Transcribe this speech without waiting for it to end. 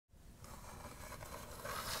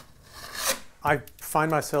I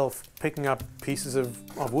find myself picking up pieces of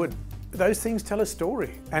wood. Those things tell a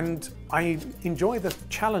story, and I enjoy the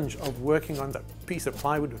challenge of working on the piece of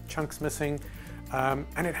plywood with chunks missing,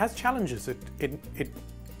 and it has challenges. It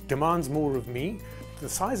demands more of me. The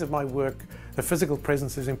size of my work, the physical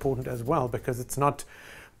presence is important as well, because it's not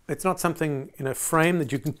something in a frame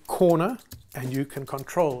that you can corner and you can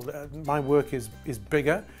control. My work is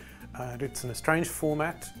bigger, it's in a strange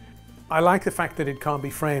format. I like the fact that it can't be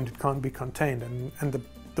framed, it can't be contained, and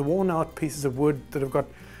the worn out pieces of wood that have got,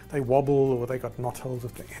 they wobble or they got knot holes,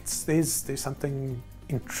 there's something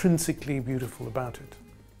intrinsically beautiful about it.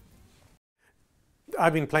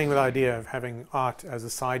 I've been playing with the idea of having art as a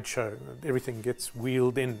sideshow. Everything gets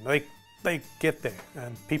wheeled in. They get there,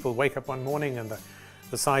 and people wake up one morning and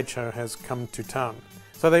the sideshow has come to town.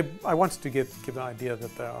 So I wanted to give the idea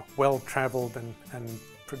that they are well-traveled and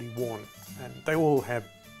pretty worn, and they all have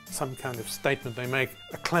some kind of statement they make,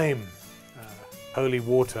 a claim, holy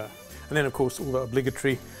water, and then of course all the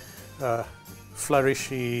obligatory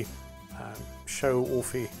flourishy,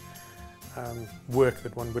 show-offy work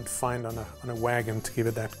that one would find on a wagon to give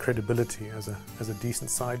it that credibility as a decent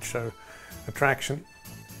sideshow attraction.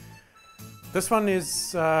 This one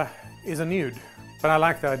is a nude, but I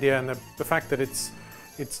like the idea, and the fact that it's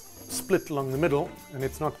split along the middle and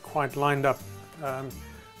it's not quite lined up.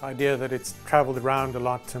 Idea that it's traveled around a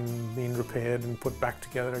lot and been repaired and put back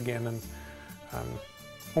together again, and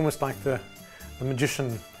almost like the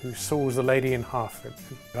magician who saws a lady in half.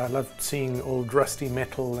 I love seeing old rusty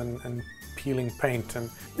metal and peeling paint, and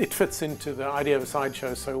it fits into the idea of a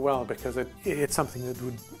sideshow so well, because it's something that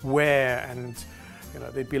would wear, and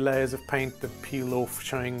there'd be layers of paint that peel off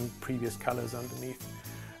showing previous colors underneath.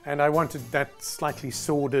 And I wanted that slightly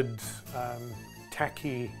sordid,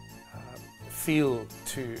 tacky feel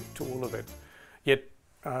to all of it, yet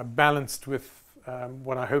balanced with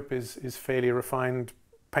what I hope is fairly refined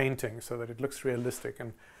painting, so that it looks realistic,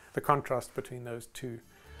 and the contrast between those two.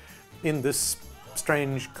 In this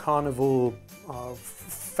strange carnival of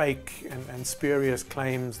fake and spurious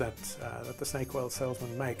claims that the snake oil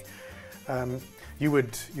salesmen make, you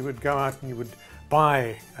would go out and you would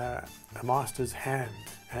buy a master's hand,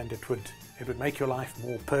 and it would make your life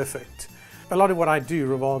more perfect. A lot of what I do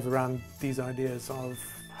revolves around these ideas of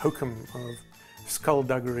hokum, of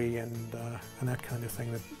skullduggery, and that kind of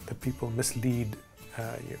thing that people mislead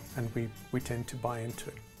you, and we tend to buy into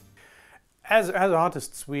it. As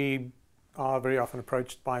artists, we are very often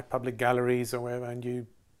approached by public galleries or wherever, and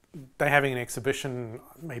they're having an exhibition,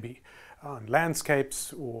 maybe on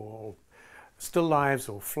landscapes or still lives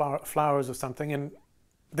or flowers or something, and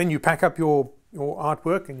then you pack up your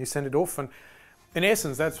artwork and you send it off, and in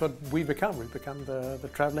essence, that's what we've become. We've become the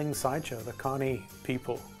traveling sideshow, the carny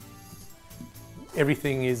people.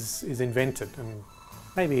 Everything is invented, and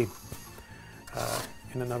maybe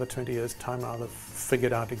in another 20 years' time I'll have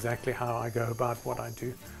figured out exactly how I go about what I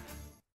do.